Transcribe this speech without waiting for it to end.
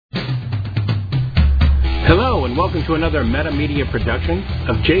and welcome to another Meta Media production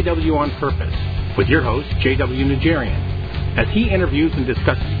of JW on Purpose with your host, JW Nigerian, as he interviews and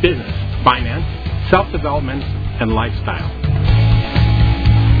discusses business, finance, self-development, and lifestyle.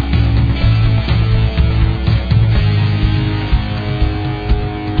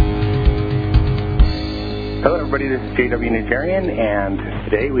 Hello, everybody. This is JW Nigerian, and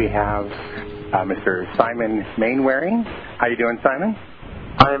today we have Mr. Simon Mainwaring. How you doing, Simon?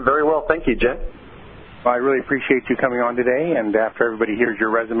 I am very well, thank you, Jen. Well, I really appreciate you coming on today, and after everybody hears your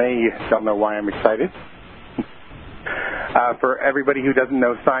resume, you don't know why I'm excited. For everybody who doesn't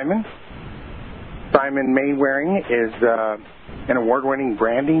know Simon Mainwaring is an award-winning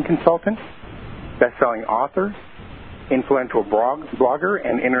branding consultant, best-selling author, influential blogger,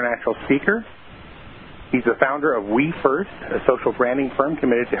 and international speaker. He's the founder of We First, a social branding firm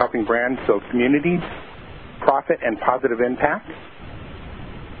committed to helping brands build communities, profit, and positive impact.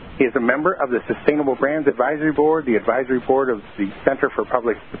 He is a member of the Sustainable Brands Advisory Board, the Advisory Board of the Center for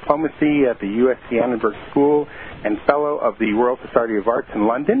Public Diplomacy at the USC Annenberg School, and Fellow of the Royal Society of Arts in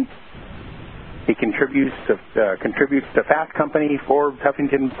London. He contributes to Fast Company, Forbes,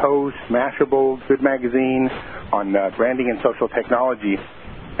 Huffington Post, Mashable, Good Magazine on branding and social technology.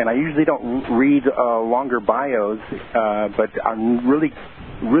 And I usually don't read longer bios, but I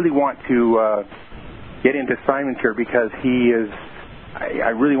really want to get into Simon's here because he is. I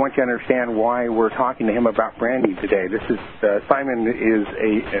really want you to understand why we're talking to him about branding today. Simon is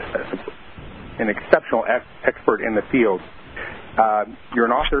an exceptional expert in the field. You're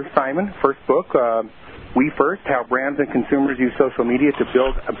an author, Simon. First book, We First, How Brands and Consumers Use Social Media to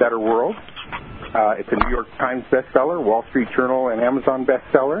Build a Better World. It's a New York Times bestseller, Wall Street Journal, and Amazon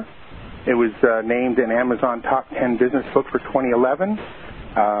bestseller. It was named an Amazon Top 10 Business Book for 2011,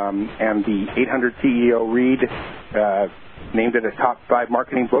 and the 800 CEO Read named it a Top 5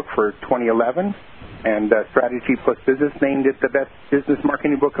 Marketing Book for 2011, and Strategy Plus Business named it the Best Business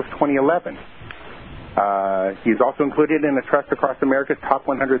Marketing Book of 2011. He's also included in the Trust Across America's Top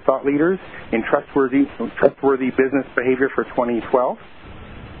 100 Thought Leaders in Trustworthy Business Behavior for 2012.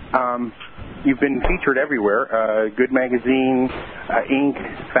 You've been featured everywhere, Good Magazine,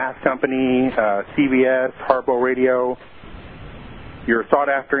 Inc., Fast Company, CBS, Harpo Radio. You're a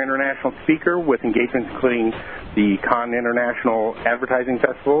sought-after international speaker with engagements including the Cannes International Advertising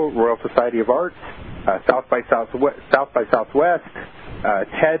Festival, Royal Society of Arts, South by Southwest,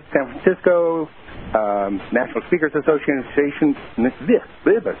 TED San Francisco, National Speakers Association,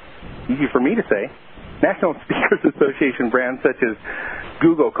 easy for me to say, National Speakers Association brands such as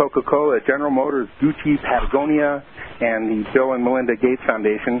Google, Coca-Cola, General Motors, Gucci, Patagonia, and the Bill and Melinda Gates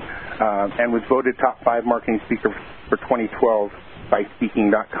Foundation, and was voted top 5 marketing speaker for 2012 by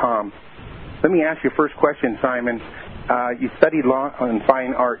Speaking.com. Let me ask you first question, Simon. You studied law and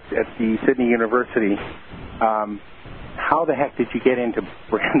fine arts at the Sydney University. How the heck did you get into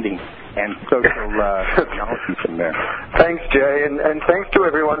branding and social technology from there? Thanks, Jay, and thanks to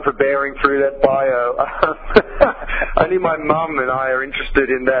everyone for bearing through that bio. Only my mum and I are interested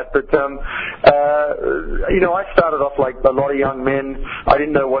in that, but I started off like a lot of young men. I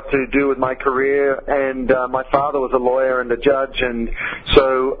didn't know what to do with my career, and my father was a lawyer and a judge, and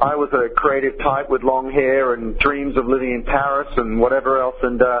so I was a creative type with long hair and dreams of living in Paris and whatever else,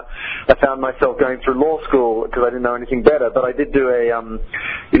 and I found myself going through law school because I didn't know anything better, but I did do a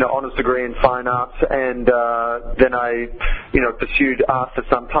honors degree in fine arts, and then I pursued art for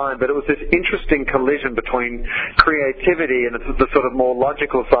some time, but it was this interesting collision between creativity and the sort of more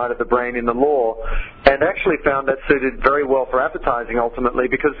logical side of the brain in the law, and actually found that suited very well for advertising ultimately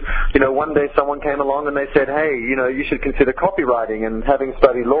because, one day someone came along and they said, hey, you should consider copywriting, and having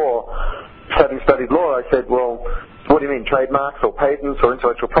studied law, I said, well, what do you mean, trademarks or patents or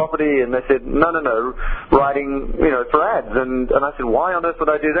intellectual property? And they said, no, writing, for ads. And I said, why on earth would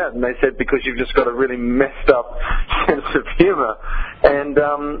I do that? And they said, because you've just got a really messed up sense of humor. And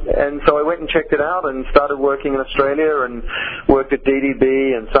so I went and checked it out and started working in Australia and worked at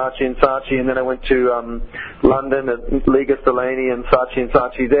DDB and Saatchi & Saatchi, and then I went to London at Liga Stellani and Saatchi &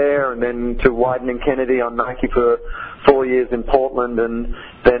 Saatchi there, and then to Wyden & Kennedy on Nike for 4 years in Portland, and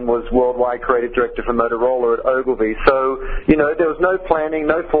then was worldwide creative director for Motorola at Ogilvy. So, there was no planning,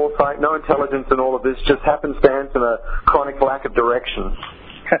 no foresight, no intelligence in all of this, just happenstance and a chronic lack of direction.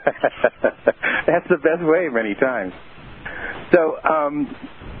 That's the best way many times. So,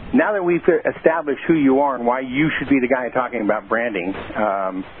 now that we've established who you are and why you should be the guy talking about branding,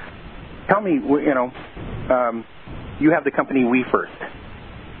 tell me, you have the company We First.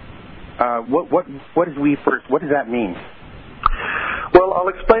 What is We First? What does that mean? Well, I'll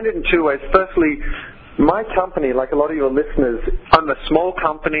explain it in two ways. Firstly, my company, like a lot of your listeners, I'm a small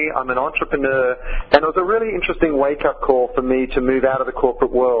company, I'm an entrepreneur, and it was a really interesting wake-up call for me to move out of the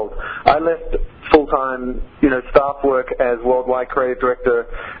corporate world. I left full-time, staff work as Worldwide Creative Director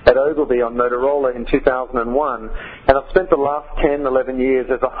at Ogilvy on Motorola in 2001, and I've spent the last 10, 11 years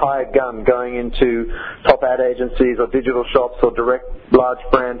as a hired gun going into top ad agencies or digital shops or direct large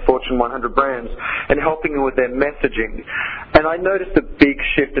brand, Fortune 100 brands, and helping them with their messaging. And I noticed a big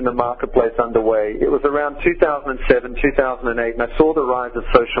shift in the marketplace underway. It was around 2007, 2008, and I saw the rise of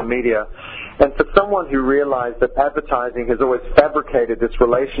social media. And for someone who realized that advertising has always fabricated this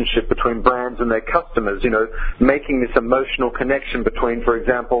relationship between brands and their customers, making this emotional connection between, for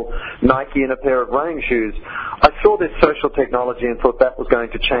example, Nike and a pair of running shoes, I saw this social technology and thought that was going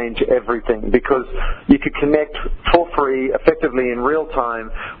to change everything because you could connect for free, effectively in real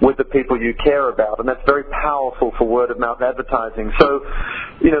time, with the people you care about, and that's very powerful for word-of-mouth advertising. So,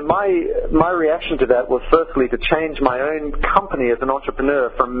 my reaction to that was firstly to change my own company as an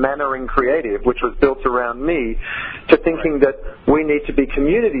entrepreneur from Mainwaring Creative, which was built around me, to thinking that we need to be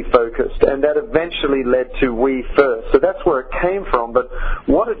community-focused, and that eventually led to We First. So that's where it came from, but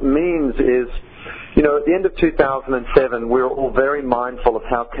what it means is, at the end of 2007, we were all very mindful of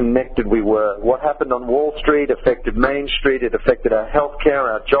how connected we were. What happened on Wall Street affected Main Street. It affected our healthcare,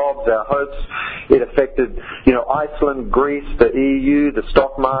 our jobs, our hopes. It affected, Iceland, Greece, the EU, the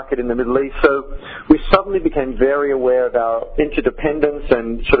stock market in the Middle East. So we suddenly became very aware of our interdependence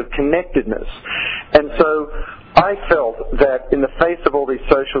and sort of connectedness. And so I felt that in the face of all these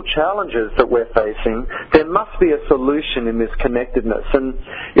social challenges that we're facing, there must be a solution in this connectedness. And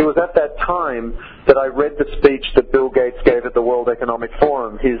it was at that time that I read the speech that Bill Gates gave at the World Economic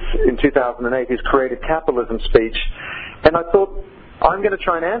Forum, in 2008, his creative capitalism speech. And I thought, I'm going to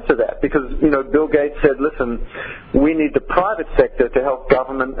try and answer that because, Bill Gates said, listen, we need the private sector to help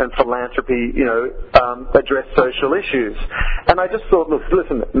government and philanthropy, address social issues. And I just thought,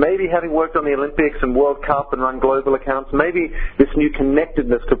 listen, maybe having worked on the Olympics and World Cup and run global accounts, maybe this new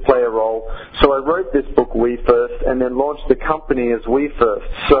connectedness could play a role. So I wrote this book, We First, and then launched the company as We First.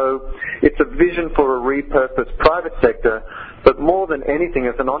 So it's a vision for a repurposed private sector. But more than anything,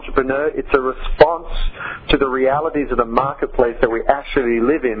 as an entrepreneur, it's a response to the realities of the marketplace that we actually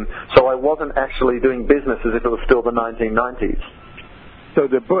live in. So I wasn't actually doing business as if it was still the 1990s. So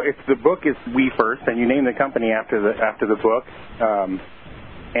the book is We First, and you name the company after the book,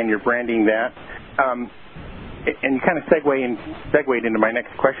 and you're branding that. And you kind of segued into my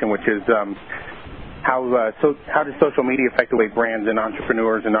next question, which is how does social media affect the way brands and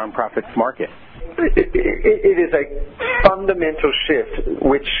entrepreneurs and nonprofits market? It is a fundamental shift,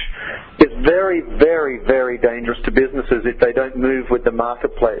 which is very, very, very dangerous to businesses if they don't move with the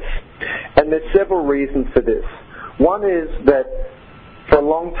marketplace. And there's several reasons for this. One is that for a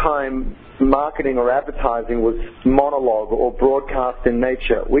long time, marketing or advertising was monologue or broadcast in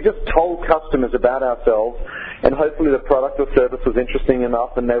nature. We just told customers about ourselves, and hopefully the product or service was interesting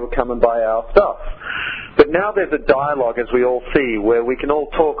enough and they would come and buy our stuff. But now there's a dialogue, as we all see, where we can all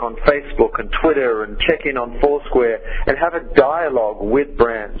talk on Facebook and Twitter and check in on Foursquare and have a dialogue with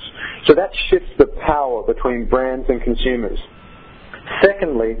brands. So that shifts the power between brands and consumers.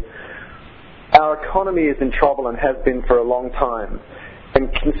 Secondly, our economy is in trouble and has been for a long time. And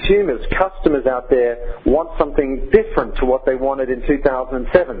consumers, customers out there want something different to what they wanted in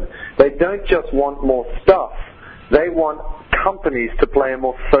 2007. They don't just want more stuff. They want companies to play a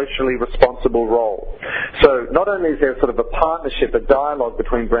more socially responsible role. So not only is there sort of a partnership, a dialogue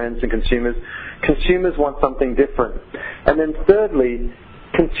between brands and consumers want something different. And then thirdly,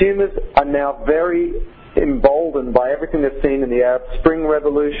 consumers are now very emboldened by everything they've seen in the Arab Spring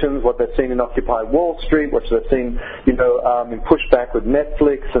revolutions, what they've seen in Occupy Wall Street, what they've seen, in pushback with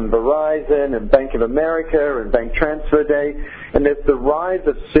Netflix and Verizon and Bank of America and Bank Transfer Day. And there's the rise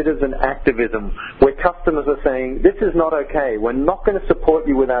of citizen activism, where customers are saying, this is not okay. We're not going to support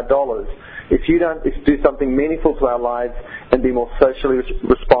you with our dollars if you don't do something meaningful to our lives and be more socially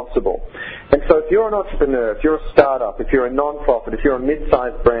responsible. And so if you're an entrepreneur, if you're a startup, if you're a non-profit, if you're a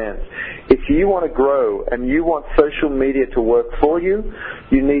mid-sized brand, if you want to grow and you want social media to work for you,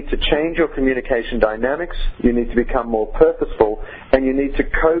 you need to change your communication dynamics, you need to become more purposeful, and you need to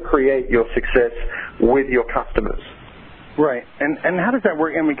co-create your success with your customers. Right. And how does that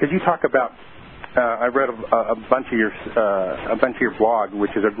work? I mean, because you talk about, I read a bunch of your blog,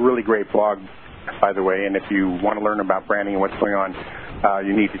 which is a really great blog, by the way. And if you want to learn about branding and what's going on,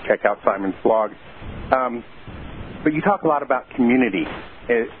 you need to check out Simon's blog. But you talk a lot about community,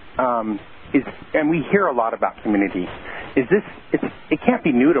 and we hear a lot about community. It can't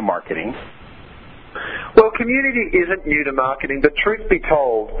be new to marketing. Well, community isn't new to marketing, but truth be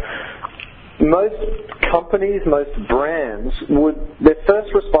told, most companies, most brands their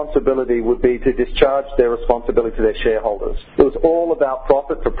first responsibility would be to discharge their responsibility to their shareholders. It was all about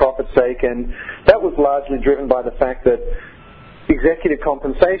profit for profit's sake, and that was largely driven by the fact that executive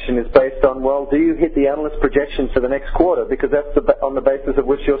compensation is based on, well, do you hit the analyst projections for the next quarter? Because that's on the basis of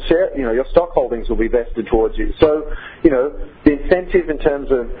which your stock holdings will be vested towards you. So, the incentive in terms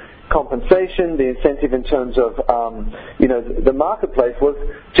of compensation, the incentive in terms of, the marketplace was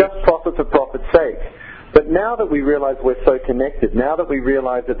just profit for profit's sake. But now that we realize we're so connected, now that we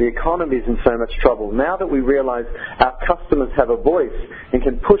realize that the economy is in so much trouble, now that we realize our customers have a voice and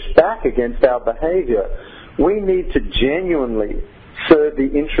can push back against our behavior, we need to genuinely serve the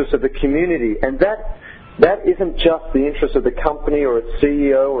interests of the community. And that isn't just the interest of the company or its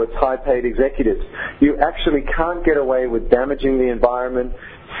CEO or its high-paid executives. You actually can't get away with damaging the environment,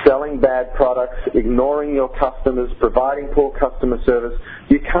 selling bad products, ignoring your customers, providing poor customer service.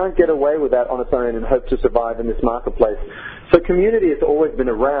 You can't get away with that on its own and hope to survive in this marketplace. So community has always been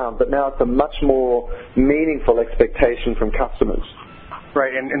around, but now it's a much more meaningful expectation from customers.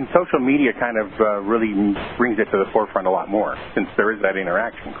 Right, and social media kind of really brings it to the forefront a lot more, since there is that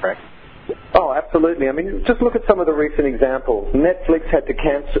interaction, correct? Oh, absolutely. I mean, just look at some of the recent examples. Netflix had to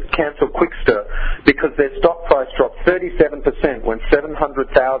cancel Quickster because their stock price dropped 37% when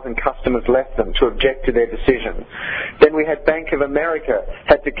 700,000 customers left them to object to their decision. Then we had Bank of America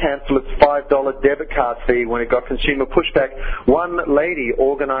had to cancel its $5 debit card fee when it got consumer pushback. One lady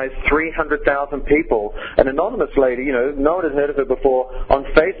organized 300,000 people, an anonymous lady, no one had heard of her before, on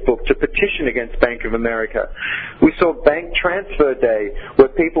Facebook to petition against Bank of America. We saw Bank Transfer Day, where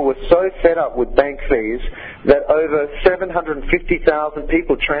people were so fed up with bank fees that over 750,000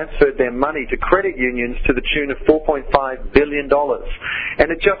 people transferred their money to credit unions to the tune of $4.5 billion.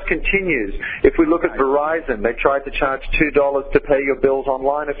 And it just continues. If we look at Verizon, they tried to charge $2 to pay your bills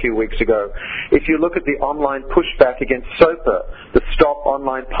online a few weeks ago. If you look at the online pushback against SOPA, the Stop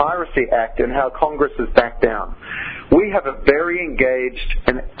Online Piracy Act, and how Congress has backed down, we have a very engaged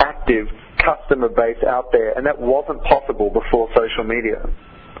and active customer base out there, and that wasn't possible before social media.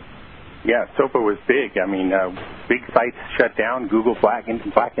 Yeah, SOPA was big. I mean, big sites shut down. Google blackened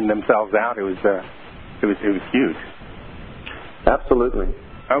themselves out. It was huge. Absolutely.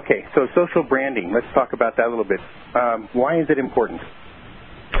 Okay, so social branding. Let's talk about that a little bit. Why is it important?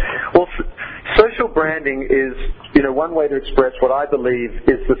 Well, social branding is, one way to express what I believe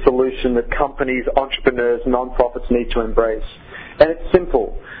is the solution that companies, entrepreneurs, nonprofits need to embrace. And it's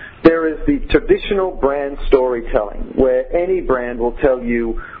simple. There is the traditional brand storytelling, where any brand will tell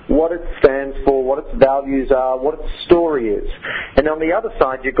you what it stands for, what its values are, what its story is. And on the other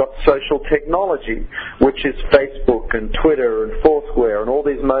side, you've got social technology, which is Facebook and Twitter and Foursquare and all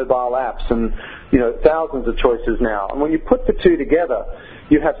these mobile apps and, thousands of choices now. And when you put the two together,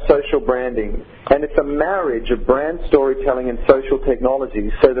 you have social branding. And it's a marriage of brand storytelling and social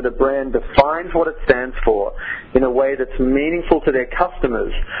technology so that a brand defines what it stands for in a way that's meaningful to their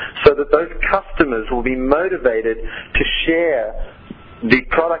customers, so that those customers will be motivated to share the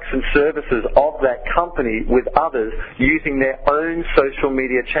products and services of that company with others using their own social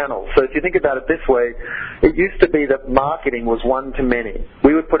media channels. So if you think about it this way, it used to be that marketing was one to many.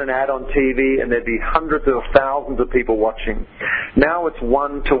 We would put an ad on TV and there'd be hundreds of thousands of people watching. Now it's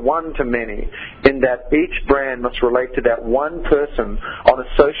one to many, in that each brand must relate to that one person on a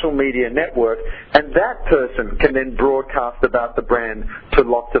social media network, and that person can then broadcast about the brand to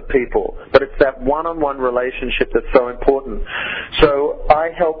lots of people. But it's that one-on-one relationship that's so important. So I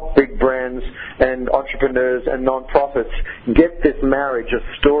help big brands and entrepreneurs and nonprofits get this marriage of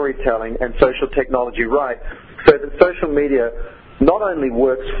storytelling and social technology right, so that social media not only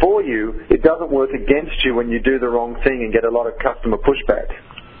works for you, it doesn't work against you when you do the wrong thing and get a lot of customer pushback.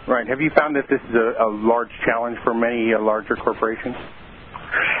 Right. Have you found that this is a large challenge for many larger corporations?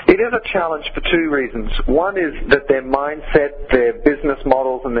 It is a challenge for two reasons. One is that their mindset, their business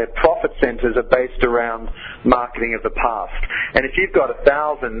models, and their profit centers are based around marketing of the past. And if you've got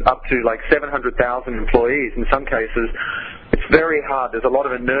 1,000 up to like 700,000 employees, in some cases, it's very hard. There's a lot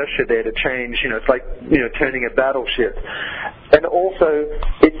of inertia there to change. It's like, turning a battleship. And also,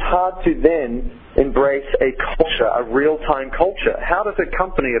 it's hard to then embrace a culture, a real-time culture. How does a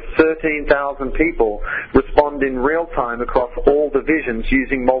company of 13,000 people respond in real time across all divisions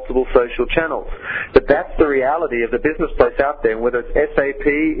using multiple social channels? But that's the reality of the business place out there, whether it's SAP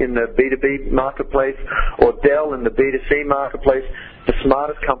in the B2B marketplace or Dell in the B2C marketplace. The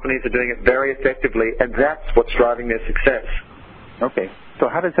smartest companies are doing it very effectively, and that's what's driving their success. Okay. So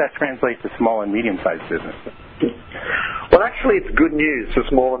how does that translate to small and medium-sized businesses? Well, actually, it's good news for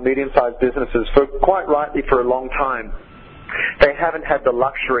small and medium-sized businesses, for quite rightly for a long time. They haven't had the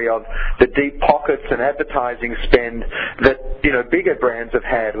luxury of the deep pockets and advertising spend that, bigger brands have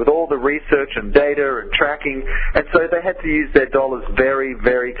had with all the research and data and tracking, and so they had to use their dollars very,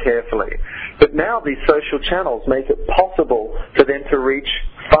 very carefully. But now these social channels make it possible for them to reach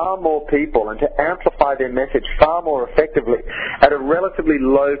far more people and to amplify their message far more effectively at a relatively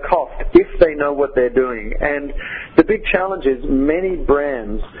low cost if they know what they're doing. And the big challenge is many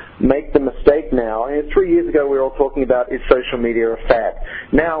brands make the mistake now. 3 years ago we were all talking about, is social media a fad?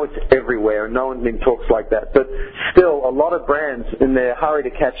 Now it's everywhere and no one even talks like that. But still, a lot of brands, in their hurry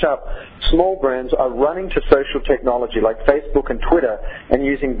to catch up, small brands are running to social technology like Facebook and Twitter and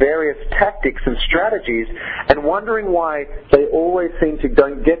using various tactics and strategies and wondering why they always seem to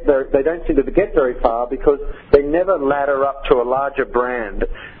don't seem to get very far, because they never ladder up to a larger brand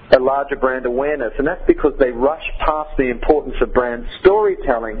awareness, and that's because they rush past the importance of brand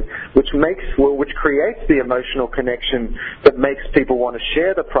storytelling, which creates the emotional connection that makes people want to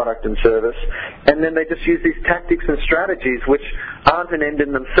share the product and service, and then they just use these tactics and strategies which aren't an end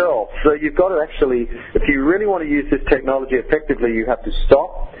in themselves. So you've got to actually, if you really want to use this technology effectively, you have to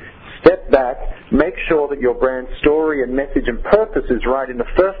step back, make sure that your brand story and message and purpose is right in the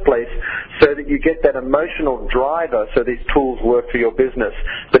first place so that you get that emotional driver so these tools work for your business.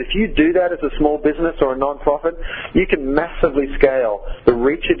 But if you do that as a small business or a non-profit, you can massively scale the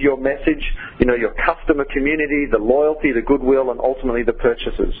reach of your message, your customer community, the loyalty, the goodwill, and ultimately the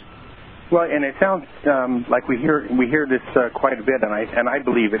purchases. Well, and it sounds like we hear this quite a bit, and I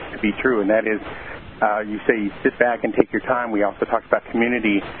believe it to be true, and that is, you say sit back and take your time. We also talked about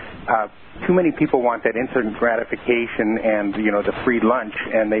community. Too many people want that instant gratification and, the free lunch,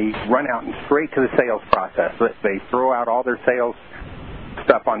 and they run out and straight to the sales process. They throw out all their sales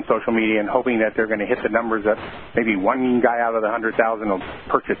stuff on social media and hoping that they're going to hit the numbers that maybe one guy out of the 100,000 will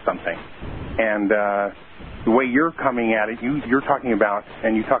purchase something. And the way you're coming at it, you're talking about,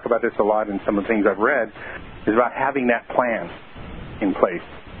 and you talk about this a lot in some of the things I've read, is about having that plan in place.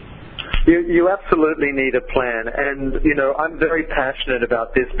 You absolutely need a plan, and I'm very passionate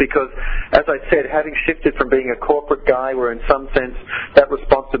about this because, as I said, having shifted from being a corporate guy where in some sense that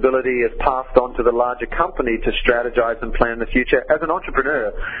responsibility is passed on to the larger company to strategize and plan the future, as an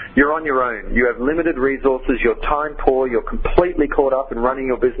entrepreneur, you're on your own. You have limited resources, you're time poor, you're completely caught up in running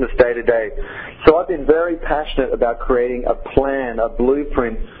your business day to day. So I've been very passionate about creating a plan, a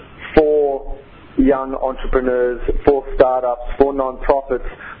blueprint for young entrepreneurs, for startups, for non-profits,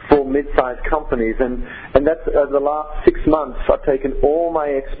 for mid-sized companies, and that's over the last 6 months I've taken all my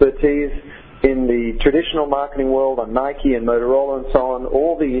expertise in the traditional marketing world on Nike and Motorola and so on,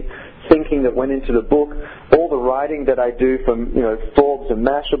 all the thinking that went into the book, all the writing that I do from Forbes and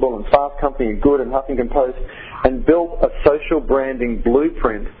Mashable and Fast Company and Good and Huffington Post, and built a social branding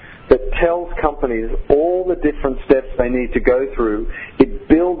blueprint that tells companies all the different steps they need to go through. It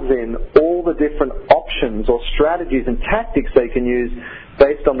builds in all the different options or strategies and tactics they can use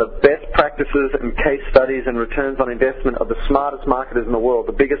based on the best practices and case studies and returns on investment of the smartest marketers in the world,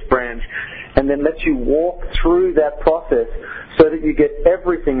 the biggest brands, and then lets you walk through that process so that you get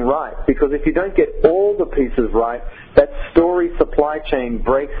everything right. Because if you don't get all the pieces right, that story supply chain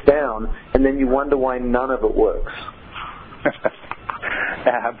breaks down, and then you wonder why none of it works.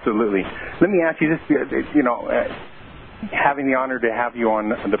 Absolutely. Let me ask you this, having the honor to have you on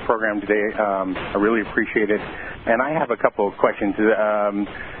the program today, I really appreciate it. And I have a couple of questions.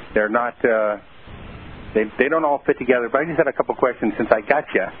 They're not, they don't all fit together, but I just had a couple of questions since I got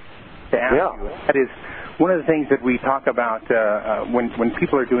you to ask you. That is, one of the things that we talk about when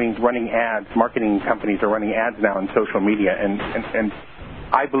people are running ads, marketing companies are running ads now on social media, and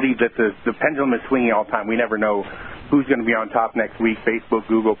I believe that the pendulum is swinging all the time. We never know who's going to be on top next week, Facebook,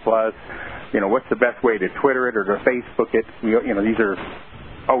 Google+. What's the best way to Twitter it or to Facebook it? These are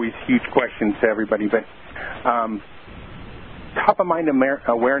always huge questions to everybody. But top-of-mind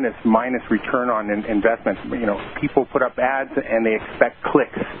awareness minus return on investment. People put up ads and they expect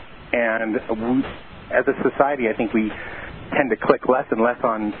clicks. And as a society, I think we tend to click less and less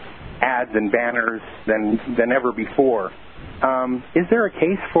on ads and banners than ever before. Is there a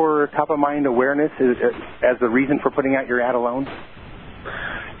case for top-of-mind awareness as the reason for putting out your ad alone?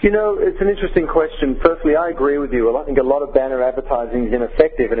 It's an interesting question. Firstly, I agree with you. I think a lot of banner advertising is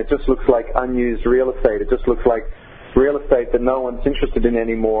ineffective, and it just looks like unused real estate. It just looks like real estate that no one's interested in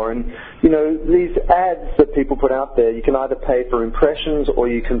anymore. And, these ads that people put out there, you can either pay for impressions or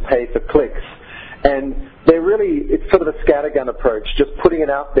you can pay for clicks. And it's sort of a scattergun approach, just putting it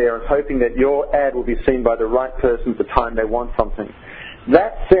out there and hoping that your ad will be seen by the right person at the time they want something.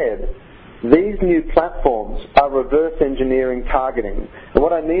 That said, these new platforms are reverse engineering targeting. And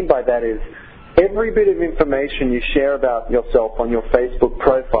what I mean by that is every bit of information you share about yourself on your Facebook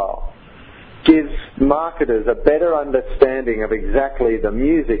profile gives marketers a better understanding of exactly the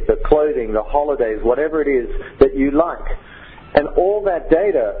music, the clothing, the holidays, whatever it is that you like. And all that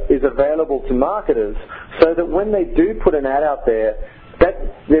data is available to marketers so that when they do put an ad out there, that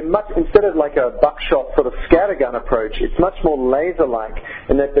they're much, instead of like a buckshot sort of scattergun approach, it's much more laser-like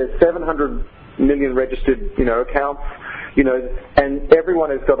in that there's 700 million registered, accounts, and everyone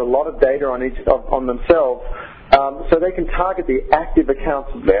has got a lot of data on themselves, so they can target the active accounts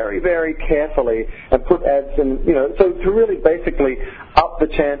very, very carefully and put ads in, so to really basically up the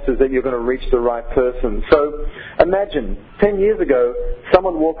chances that you're going to reach the right person. So imagine 10 years ago,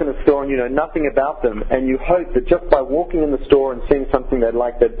 someone walk in a store and you know nothing about them, and you hope that just by walking in the store and seeing something they'd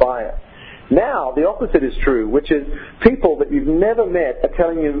like, they'd buy it. Now, the opposite is true, which is people that you've never met are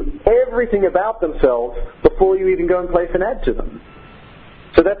telling you everything about themselves before you even go and place an ad to them.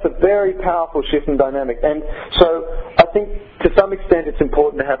 So that's a very powerful shift in dynamic. And so I think to some extent it's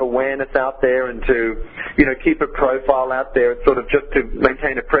important to have awareness out there and to, keep a profile out there, sort of just to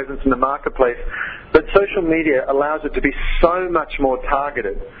maintain a presence in the marketplace. But social media allows it to be so much more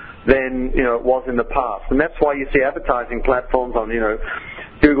targeted than, it was in the past. And that's why you see advertising platforms on,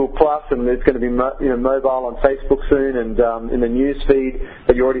 Google Plus, and there's going to be mobile on Facebook soon, and in the news feed,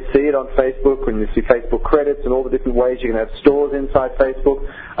 that you already see it on Facebook, when you see Facebook credits and all the different ways you can have stores inside Facebook.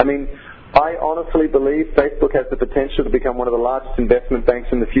 I mean, I honestly believe Facebook has the potential to become one of the largest investment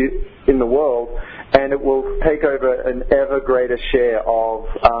banks in the world, and it will take over an ever greater share of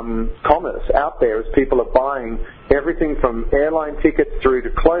commerce out there as people are buying everything from airline tickets through to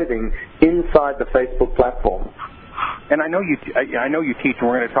clothing inside the Facebook platform. And I know you teach, and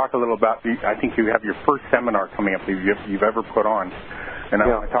we're going to talk a little about. I think you have your first seminar coming up that you've ever put on, and I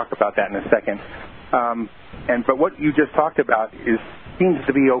want to talk about that in a second. But what you just talked about seems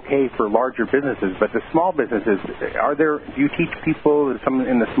to be okay for larger businesses, but the small businesses, do you teach people, some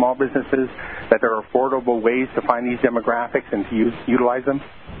in the small businesses, that there are affordable ways to find these demographics and to utilize them?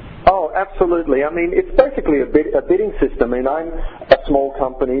 Oh, absolutely. I mean, it's basically a bidding system. I mean, I'm a small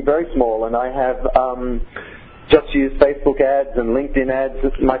company, very small, and I have just use Facebook ads and LinkedIn ads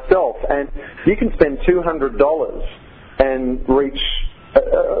myself, and you can spend $200 and reach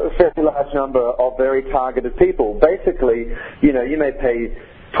a fairly large number of very targeted people. Basically, you may pay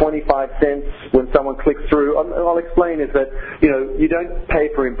 25 cents when someone clicks through. I'll explain is that, you don't pay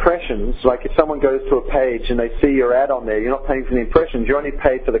for impressions. Like if someone goes to a page and they see your ad on there, you're not paying for the impressions. You only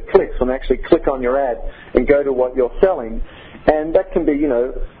pay for the clicks when they actually click on your ad and go to what you're selling. And that can be,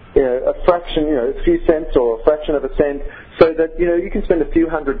 a fraction, a few cents or a fraction of a cent, so that, you can spend a few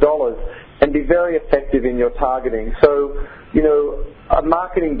 $100s and be very effective in your targeting. So, a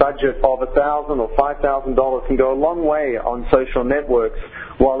marketing budget of $1,000 or $5,000 can go a long way on social networks,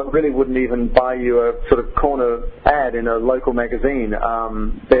 while it really wouldn't even buy you a sort of corner ad in a local magazine,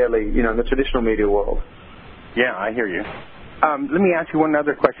 barely, in the traditional media world. Yeah, I hear you. Let me ask you one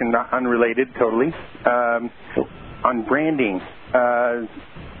other question, not unrelated totally. On branding,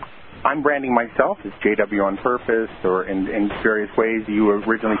 I'm branding myself as JW on purpose, or in various ways. You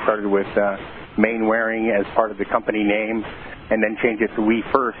originally started with Mainwaring as part of the company name, and then changed it to We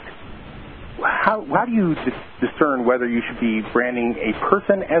First. How do you discern whether you should be branding a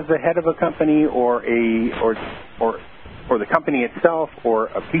person as the head of a company, or the company itself, or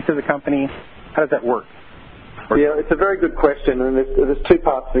a piece of the company? How does that work? Yeah, it's a very good question, and there's two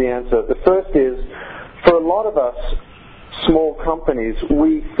parts to the answer. The first is, for a lot of us small companies,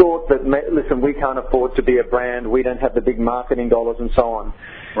 we thought that, listen, we can't afford to be a brand, we don't have the big marketing dollars and so on.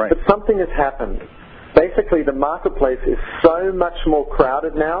 Right. But something has happened. Basically, the marketplace is so much more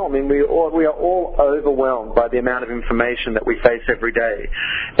crowded now. I mean, we are all overwhelmed by the amount of information that we face every day.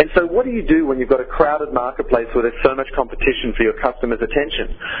 And so what do you do when you've got a crowded marketplace where there's so much competition for your customers'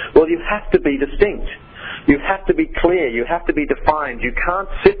 attention? Well, you have to be distinct. You have to be clear. You have to be defined. You can't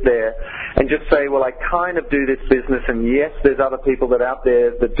sit there and just say, well, I kind of do this business, and yes, there's other people that out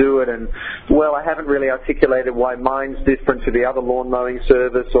there that do it, and, well, I haven't really articulated why mine's different to the other lawn mowing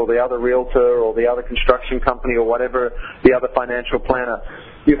service or the other realtor or the other construction company or whatever, the other financial planner.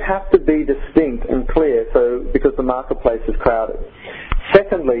 You have to be distinct and clear because the marketplace is crowded.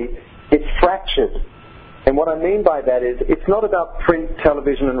 Secondly, it's fractured. And what I mean by that is it's not about print,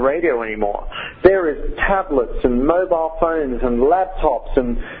 television, and radio anymore. There is tablets and mobile phones and laptops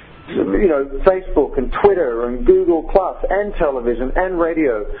and, Facebook and Twitter and Google Plus and television and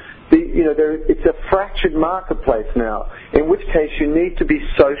radio. it's a fractured marketplace now, in which case you need to be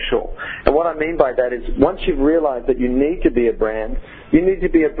social. And what I mean by that is once you've realized that you need to be a brand, you need to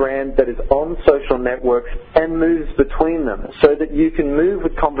be a brand that is on social networks and moves between them so that you can move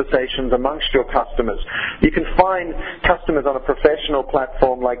with conversations amongst your customers. You can find customers on a professional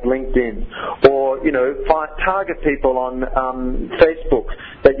platform like LinkedIn, or, target people on Facebook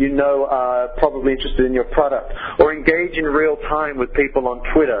that you know are probably interested in your product, or engage in real time with people on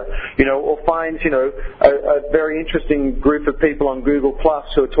Twitter, or find, a very interesting group of people on Google Plus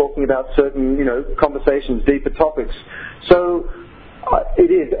who are talking about certain, conversations, deeper topics. So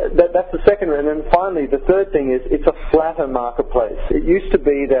it is. That's the second one. And then finally, the third thing is it's a flatter marketplace. It used to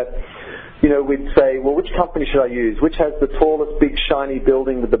be that, we'd say, well, which company should I use? Which has the tallest, big, shiny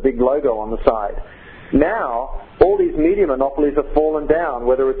building with the big logo on the side? Now, all these media monopolies have fallen down,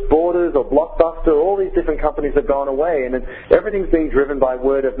 whether it's Borders or Blockbuster, all these different companies have gone away, and everything's being driven by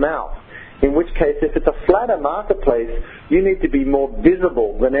word of mouth. In which case, if it's a flatter marketplace, you need to be more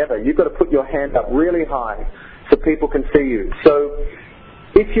visible than ever. You've got to put your hand up really high so people can see you. So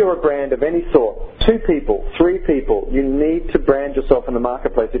if you're a brand of any sort, 2 people, 3 people, you need to brand yourself in the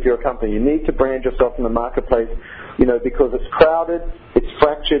marketplace. If you're a company, you need to brand yourself in the marketplace, because it's crowded, it's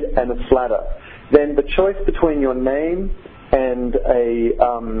fractured, and it's flatter. Then the choice between your name and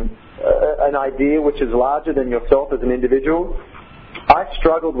an idea which is larger than yourself as an individual, I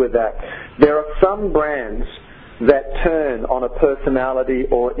struggled with that. There are some brands that turn on a personality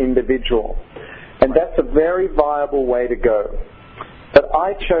or individual, and that's a very viable way to go. But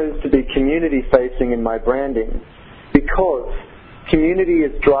I chose to be community-facing in my branding because community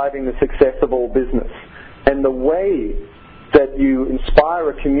is driving the success of all business. And the way that you inspire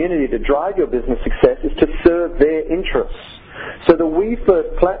a community to drive your business success is to serve their interests. So the We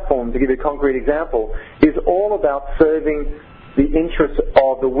First platform, to give you a concrete example, is all about serving the interests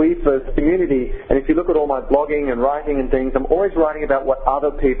of the We First community. And if you look at all my blogging and writing and things, I'm always writing about what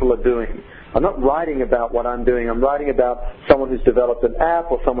other people are doing. I'm not writing about what I'm doing. I'm writing about someone who's developed an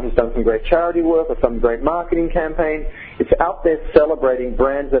app, or someone who's done some great charity work, or some great marketing campaign. It's out there celebrating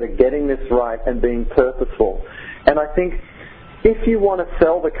brands that are getting this right and being purposeful. And I think if you want to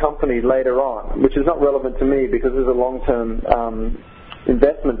sell the company later on, which is not relevant to me because this is a long-term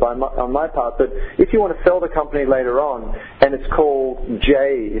investment on my part, but if you want to sell the company later on and it's called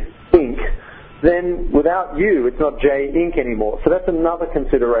J Inc., then without you, it's not J Inc. anymore. So that's another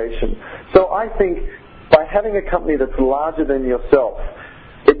consideration. So I think by having a company that's larger than yourself,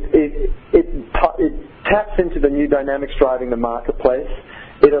 it taps into the new dynamics driving the marketplace.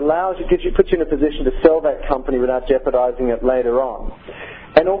 It allows you, puts you in a position to sell that company without jeopardizing it later on.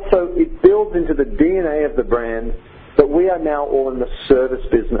 And also, it builds into the DNA of the brand that we are now all in the service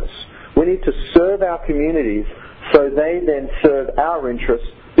business. We need to serve our communities so they then serve our interests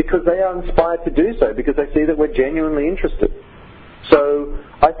because they are inspired to do so, because they see that we're genuinely interested. So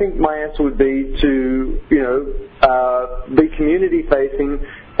I think my answer would be to, be community-facing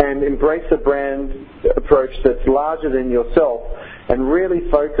and embrace a brand approach that's larger than yourself, and really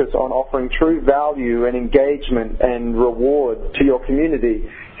focus on offering true value and engagement and reward to your community,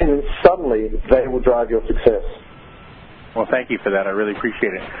 and then suddenly they will drive your success. Well, thank you for that. I really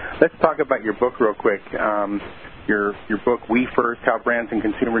appreciate it. Let's talk about your book real quick. Your book, We First, How Brands and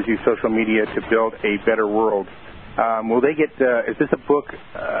Consumers Use Social Media to Build a Better World. Will they get? Is this a book?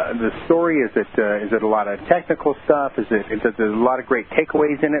 The story? Is it a lot of technical stuff? Is it a lot of great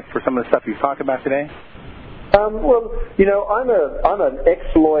takeaways in it for some of the stuff you talk about today? Well, I'm an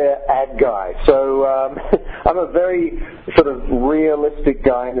ex-lawyer ad guy, so I'm a very sort of realistic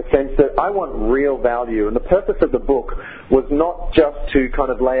guy in the sense that I want real value. And the purpose of the book was not just to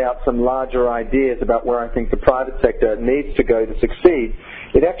kind of lay out some larger ideas about where I think the private sector needs to go to succeed.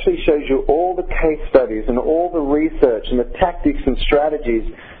 It actually shows you all the case studies and all the research and the tactics and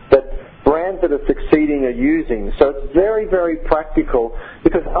strategies that brands that are succeeding are using. So it's very, very practical,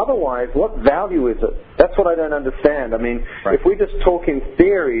 because otherwise, what value is it? That's what I don't understand. I mean, right. If we just talk in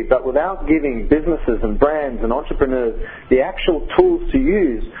theory, but without giving businesses and brands and entrepreneurs the actual tools to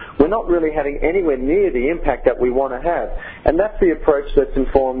use, we're not really having anywhere near the impact that we want to have. And that's the approach that's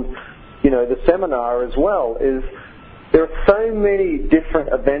informed, the seminar as well, is there are so many different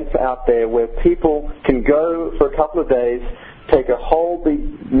events out there where people can go for a couple of days, take a whole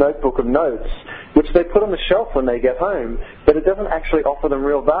big notebook of notes, which they put on the shelf when they get home, but it doesn't actually offer them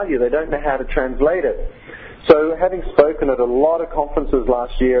real value. They don't know how to translate it. So having spoken at a lot of conferences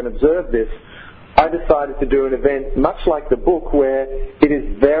last year and observed this, I decided to do an event much like the book where it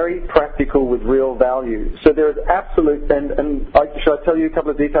is very practical with real value. So there is absolute, should I tell you a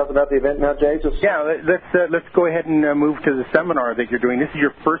couple of details about the event now, Jay? Yeah, let's go ahead and move to the seminar that you're doing. This is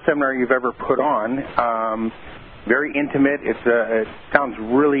your first seminar you've ever put on. Very intimate. It sounds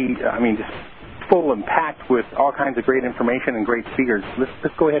really, just full and packed with all kinds of great information and great speakers.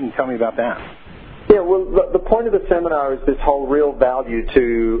 Let's go ahead and tell me about that. Yeah, well, the point of the seminar is this whole real value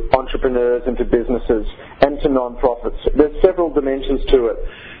to entrepreneurs and to businesses and to non-profits. There's several dimensions to it.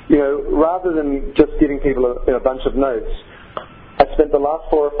 Rather than just giving people a bunch of notes, I spent the last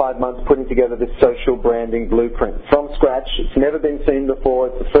 4 or 5 months putting together this social branding blueprint from scratch. It's never been seen before.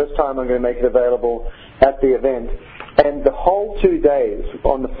 It's the first time I'm going to make it available at the event. And the whole 2 days,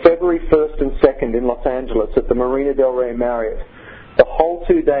 on the February 1st and 2nd in Los Angeles at the Marina Del Rey Marriott, the whole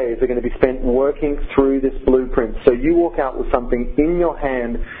 2 days are going to be spent working through this blueprint. So you walk out with something in your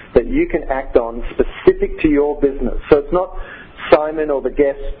hand that you can act on specific to your business. So it's not Simon or the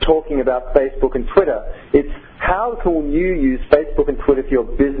guests talking about Facebook and Twitter. It's how can you use Facebook and Twitter for your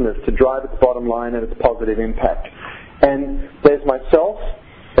business to drive its bottom line and its positive impact. And there's myself,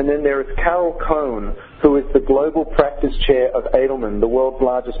 and then there is Carol Cohn, who is the Global Practice Chair of Edelman, the world's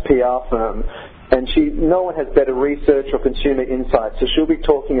largest PR firm. And no one has better research or consumer insight. So she'll be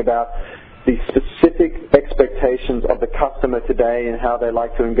talking about the specific expectations of the customer today and how they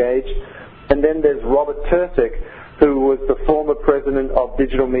like to engage. And then there's Robert Tursick, who was the former president of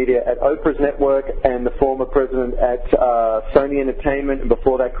digital media at Oprah's network and the former president at Sony Entertainment, and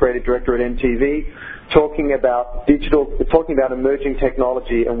before that creative director at MTV, talking about emerging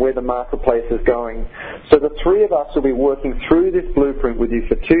technology and where the marketplace is going. So the three of us will be working through this blueprint with you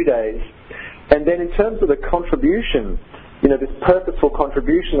for 2 days. And then in terms of the contribution, this purposeful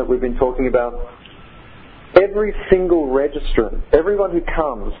contribution that we've been talking about, every single registrant, everyone who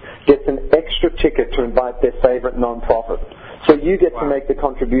comes, gets an extra ticket to invite their favorite non-profit. So you get to make the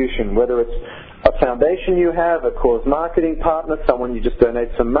contribution, whether it's a foundation you have, a cause marketing partner, someone you just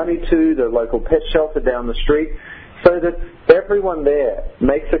donate some money to, the local pet shelter down the street, so that everyone there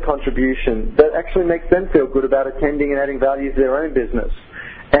makes a contribution that actually makes them feel good about attending and adding value to their own business.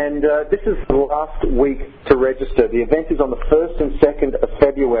 And this is the last week to register. The event is on the 1st and 2nd of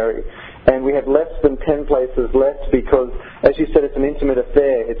February, and we have less than 10 places left because, as you said, it's an intimate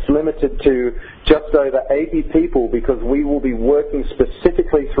affair. It's limited to just over 80 people because we will be working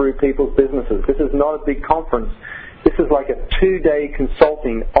specifically through people's businesses. This is not a big conference. This is like a 2-day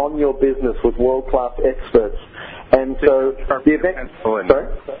consulting on your business with world-class experts. And so the event... Sorry?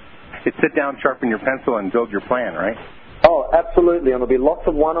 It's sit down, sharpen your pencil, and build your plan, right? Oh, absolutely, and there'll be lots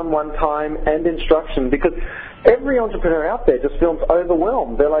of one-on-one time and instruction because every entrepreneur out there just feels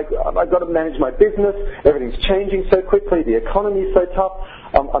overwhelmed. They're like, I've got to manage my business, everything's changing so quickly, the economy's so tough,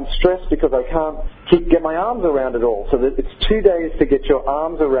 I'm stressed because I can't get my arms around it all. So it's 2 days to get your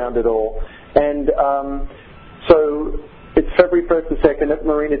arms around it all. And so it's February 1st and 2nd at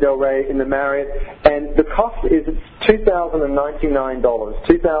Marina Del Rey in the Marriott, and the cost is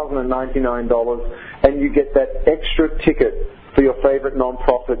 $2,099, and you get that extra ticket for your favorite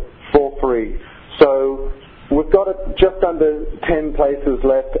non-profit for free. So we've got just under 10 places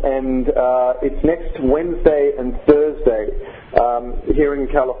left, and it's next Wednesday and Thursday here in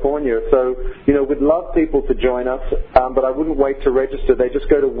California. So, we'd love people to join us, but I wouldn't wait to register. They just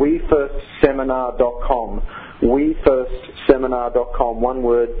go to WeFirstSeminar.com. WeFirstSeminar.com, one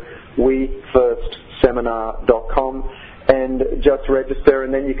word, WeFirstSeminar.com, and just register,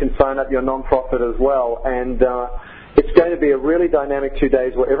 and then you can sign up your non-profit as well. And it's going to be a really dynamic 2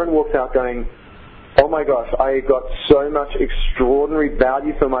 days where everyone walks out going, oh my gosh, I got so much extraordinary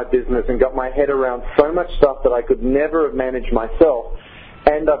value for my business and got my head around so much stuff that I could never have managed myself,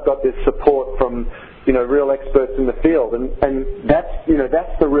 and I've got this support from real experts in the field, and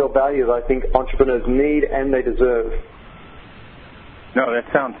that's the real value that I think entrepreneurs need and they deserve. No, that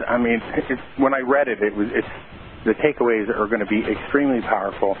sounds. When I read it, the takeaways are going to be extremely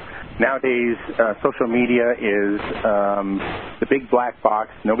powerful. Nowadays, social media is the big black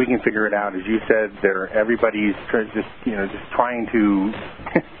box. Nobody can figure it out. As you said, everybody's just trying to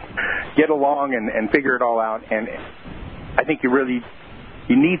get along and figure it all out. And I think you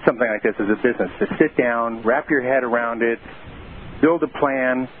need something like this as a business to sit down, wrap your head around it, build a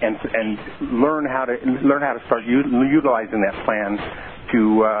plan, and learn how to start utilizing that plan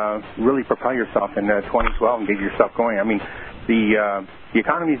to really propel yourself in 2012 and get yourself going. The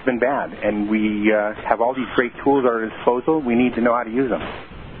economy's been bad, and we have all these great tools at our disposal. We need to know how to use them.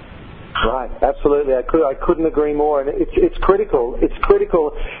 Right, absolutely. I couldn't agree more. And it's critical. It's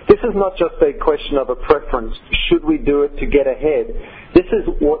critical. This is not just a question of a preference. Should we do it to get ahead? This is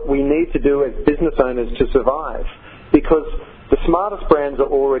what we need to do as business owners to survive, because the smartest brands are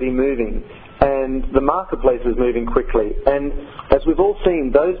already moving and the marketplace is moving quickly. And as we've all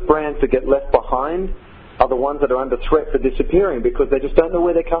seen, those brands that get left behind are the ones that are under threat for disappearing, because they just don't know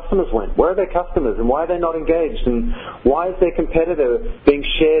where their customers went. Where are their customers, and why are they not engaged, and why is their competitor being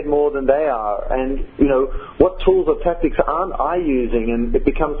shared more than they are, and what tools or tactics aren't I using? And it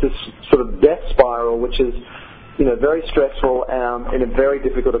becomes this sort of death spiral, which is very stressful in a very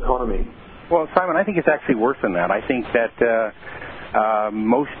difficult economy. Well, Simon, I think it's actually worse than that. I think that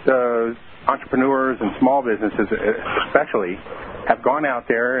most entrepreneurs and small businesses especially have gone out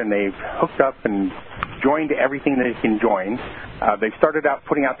there and they've hooked up and joined everything they can join. They've started out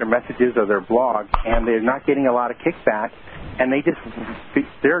putting out their messages or their blog, and they're not getting a lot of kickback, and they're just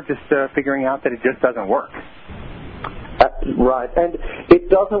figuring out that it just doesn't work. Right, and it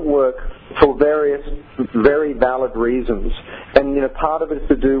doesn't work for various very valid reasons. And part of it is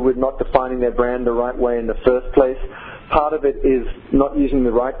to do with not defining their brand the right way in the first place. Part of it is not using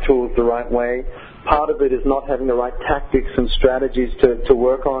the right tools the right way. Part of it is not having the right tactics and strategies to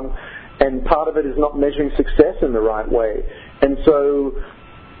work on. And part of it is not measuring success in the right way. And so,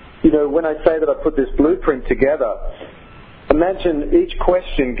 when I say that I put this blueprint together, imagine each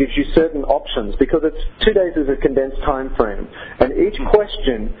question gives you certain options, because 2 days is a condensed time frame. And each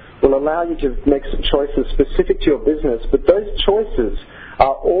question will allow you to make some choices specific to your business, but those choices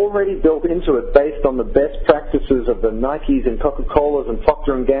are already built into it based on the best practices of the Nikes and Coca-Colas and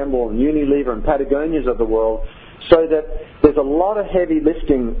Procter & Gamble and Unilever and Patagonias of the world, so that there's a lot of heavy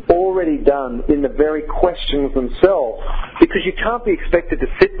lifting already done in the very questions themselves, because you can't be expected to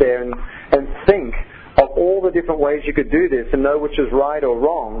sit there and think of all the different ways you could do this and know which is right or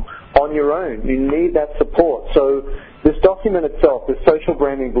wrong on your own. You need that support. So this document itself, this social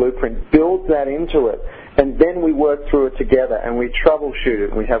branding blueprint, builds that into it, and then we work through it together and we troubleshoot it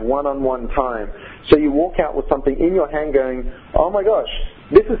and we have one-on-one time. So you walk out with something in your hand going, oh my gosh,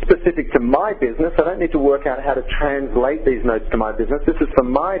 this is specific to my business. I don't need to work out how to translate these notes to my business. This is for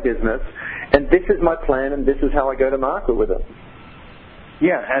my business, and this is my plan, and this is how I go to market with it.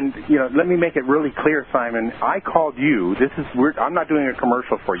 Yeah, and let me make it really clear, Simon. I called you. I'm not doing a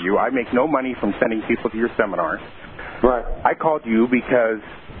commercial for you. I make no money from sending people to your seminars. Right. I called you because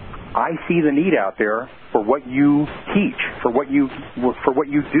I see the need out there for what you teach, for what you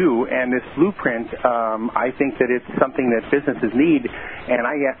do, and this blueprint. I think that it's something that businesses need, and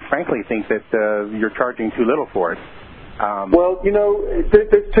I frankly think that you're charging too little for it. Well,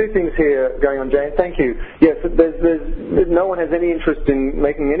 there's two things here going on, Jane. Thank you. Yes, there's no one has any interest in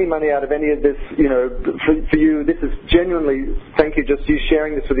making any money out of any of this. For you, this is genuinely, thank you, just you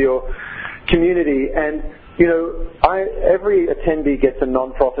sharing this with your community. And every attendee gets a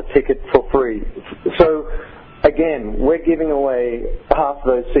non-profit ticket for free. So again, we're giving away half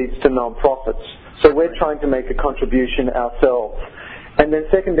those seats to non-profits. So we're trying to make a contribution ourselves. And then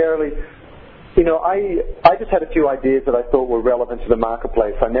secondarily, I just had a few ideas that I thought were relevant to the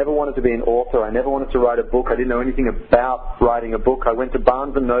marketplace. I never wanted to be an author. I never wanted to write a book. I didn't know anything about writing a book. I went to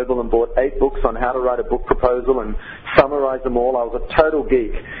Barnes & Noble and bought 8 books on how to write a book proposal and summarized them all. I was a total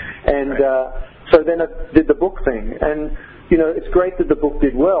geek. And so then I did the book thing. And, it's great that the book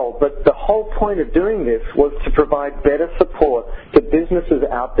did well, but the whole point of doing this was to provide better support to businesses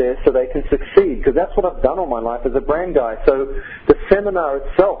out there so they can succeed, because that's what I've done all my life as a brand guy. So the seminar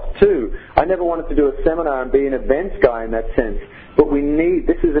itself, too, I never wanted to do a seminar and be an events guy in that sense, but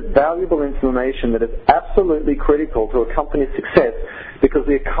this is valuable information that is absolutely critical to a company's success, because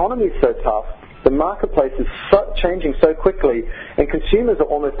the economy is so tough. The marketplace is changing so quickly, and consumers are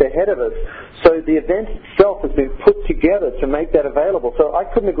almost ahead of us. So the event itself has been put together to make that available. So I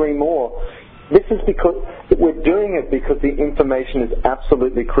couldn't agree more. This is because we're doing it because the information is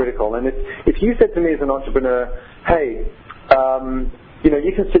absolutely critical. And if you said to me as an entrepreneur, hey,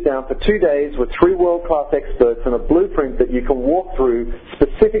 you can sit down for 2 days with 3 world-class experts and a blueprint that you can walk through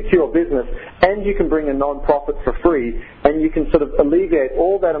specific to your business, and you can bring a non-profit for free, and you can sort of alleviate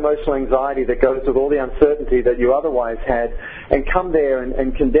all that emotional anxiety that goes with all the uncertainty that you otherwise had, and come there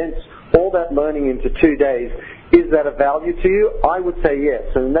and condense all that learning into 2 days. Is that of value to you? I would say yes,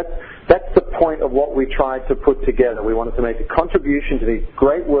 and that's the point of what we tried to put together. We wanted to make a contribution to the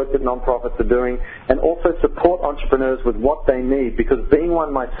great work that nonprofits are doing, and also support entrepreneurs with what they need, because being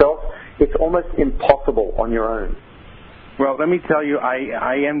one myself, it's almost impossible on your own. Well, let me tell you,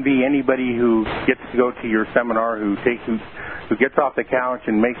 I envy anybody who gets to go to your seminar, who who gets off the couch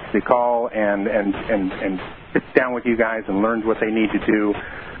and makes the call and sits down with you guys and learns what they need to do.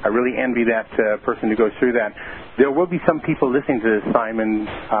 I really envy that person who goes through that. There will be some people listening to this, Simon,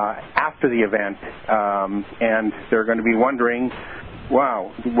 after the event, and they're going to be wondering,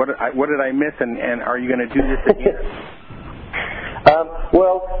 wow, what did I miss, and are you going to do this again?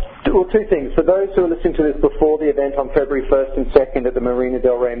 Well, two things. For those who are listening to this before the event on February 1st and 2nd at the Marina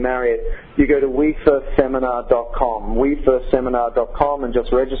Del Rey Marriott, you go to wefirstseminar.com and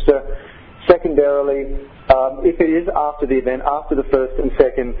just register. Secondarily, if it is after the event, after the 1st and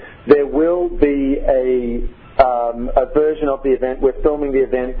 2nd, there will be a version of the event. We're filming the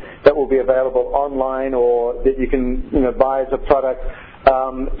event that will be available online or that you can buy as a product.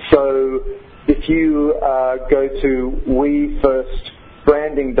 So if you go to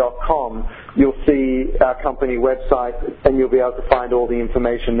wefirstbranding.com, you'll see our company website and you'll be able to find all the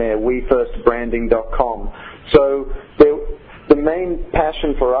information there, wefirstbranding.com. So the main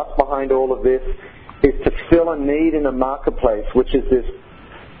passion for us behind all of this is to fill a need in the marketplace, which is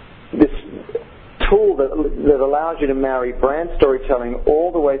this tool that allows you to marry brand storytelling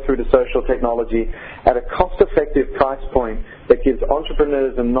all the way through to social technology at a cost-effective price point that gives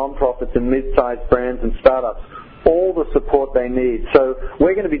entrepreneurs and non-profits and mid-sized brands and startups all the support they need. So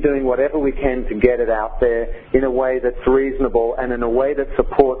we're going to be doing whatever we can to get it out there in a way that's reasonable and in a way that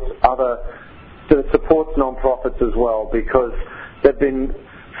supports non-profits as well, because they've been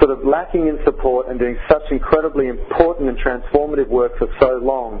sort of lacking in support and doing such incredibly important and transformative work for so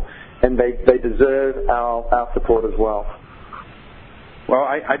long, and they deserve our support as well. Well,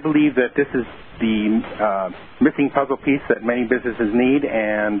 I believe that this is the missing puzzle piece that many businesses need,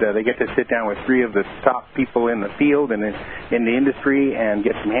 and they get to sit down with three of the top people in the field and in the industry and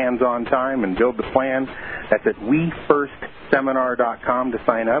get some hands-on time and build the plan. That's at wefirstseminar.com to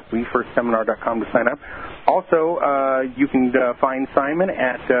sign up, wefirstseminar.com to sign up. Also, you can find Simon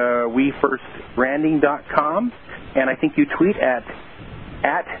at wefirstbranding.com, and I think you tweet at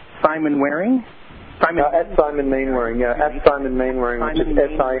Mainwaring. At Simon Mainwaring, at Simon Mainwaring, which is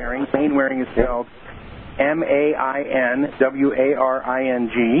S-I... Mainwaring is spelled Mainwaring, and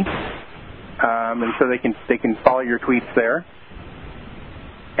so they can follow your tweets there.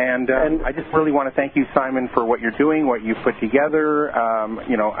 And I just really want to thank you, Simon, for what you're doing, what you've put together.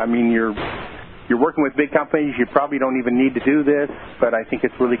 You're working with big companies. You probably don't even need to do this, but I think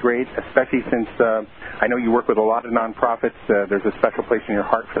it's really great, especially since I know you work with a lot of nonprofits. There's a special place in your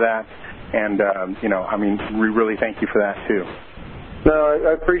heart for that. And, we really thank you for that, too. No,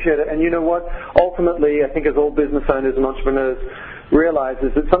 I appreciate it. And you know what? Ultimately, I think as all business owners and entrepreneurs realize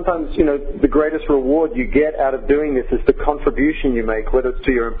is that sometimes, the greatest reward you get out of doing this is the contribution you make, whether it's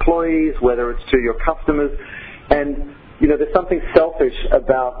to your employees, whether it's to your customers. And, there's something selfish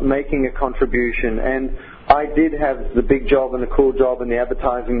about making a contribution. And I did have the big job and the cool job in the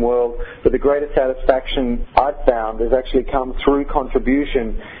advertising world, but the greatest satisfaction I've found has actually come through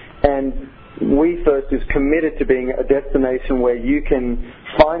contribution. And WeFirst is committed to being a destination where you can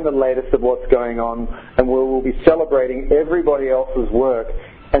find the latest of what's going on, and where we'll be celebrating everybody else's work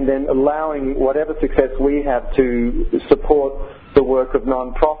and then allowing whatever success we have to support the work of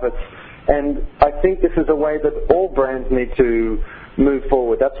nonprofits. And I think this is a way that all brands need to move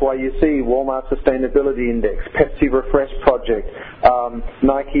forward. That's why you see Walmart Sustainability Index, Pepsi Refresh Project,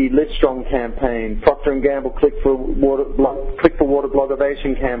 Nike Livestrong campaign, Procter & Gamble Click for Water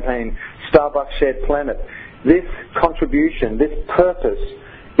Blogovation campaign, Starbucks Shared Planet. This contribution, this purpose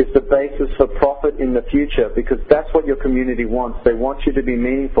is the basis for profit in the future, because that's what your community wants. They want you to be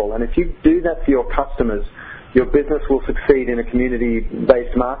meaningful. And if you do that for your customers, your business will succeed in a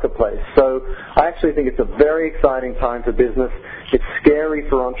community-based marketplace. So I actually think it's a very exciting time for business. It's scary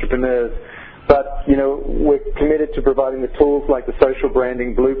for entrepreneurs. But, we're committed to providing the tools like the social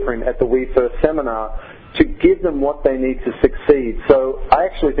branding blueprint at the WeFirst seminar to give them what they need to succeed. So I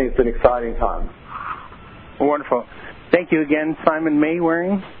actually think it's an exciting time. Wonderful. Thank you again, Simon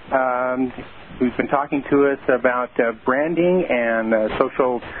Mainwaring, who's been talking to us about branding and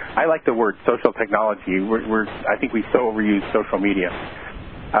social. I like the word social technology. I think we so overuse social media.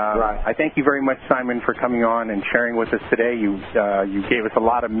 Right. I thank you very much, Simon, for coming on and sharing with us today. You gave us a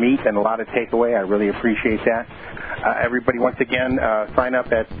lot of meat and a lot of takeaway. I really appreciate that. Everybody, once again, sign up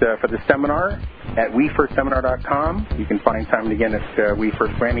for the seminar at wefirstseminar.com. You can find Simon again at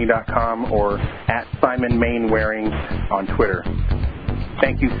wefirstbranding.com or at Simon Mainwaring on Twitter.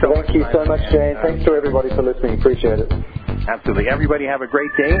 Thank you so much. Thank you so much, Jane. Thanks to everybody for listening. Appreciate it. Absolutely. Everybody have a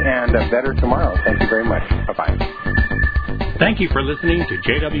great day and better tomorrow. Thank you very much. Bye-bye. Thank you for listening to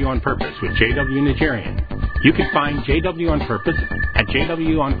JW on Purpose with JW Nigerian. You can find JW on Purpose at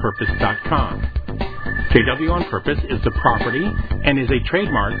jwonpurpose.com. JW on Purpose is the property and is a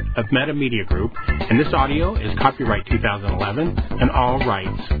trademark of Meta Media Group, and this audio is copyright 2011, and all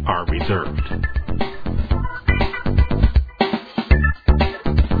rights are reserved.